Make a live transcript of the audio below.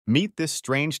Meet this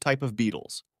strange type of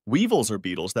beetles. Weevils are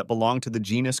beetles that belong to the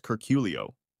genus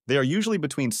Curculio. They are usually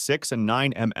between 6 and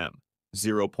 9 mm,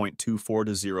 0.24 to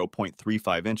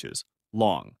 0.35 inches,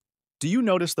 long. Do you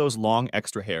notice those long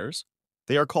extra hairs?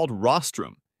 They are called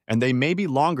rostrum, and they may be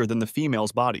longer than the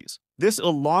female's bodies. This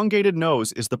elongated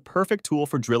nose is the perfect tool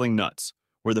for drilling nuts,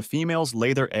 where the females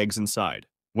lay their eggs inside.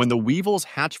 When the weevils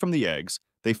hatch from the eggs,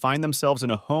 they find themselves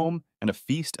in a home and a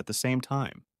feast at the same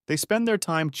time. They spend their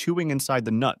time chewing inside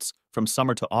the nuts from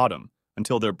summer to autumn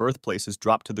until their birthplaces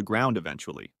drop to the ground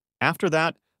eventually. After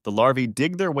that, the larvae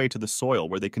dig their way to the soil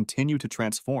where they continue to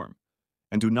transform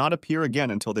and do not appear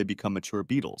again until they become mature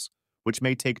beetles, which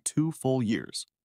may take 2 full years.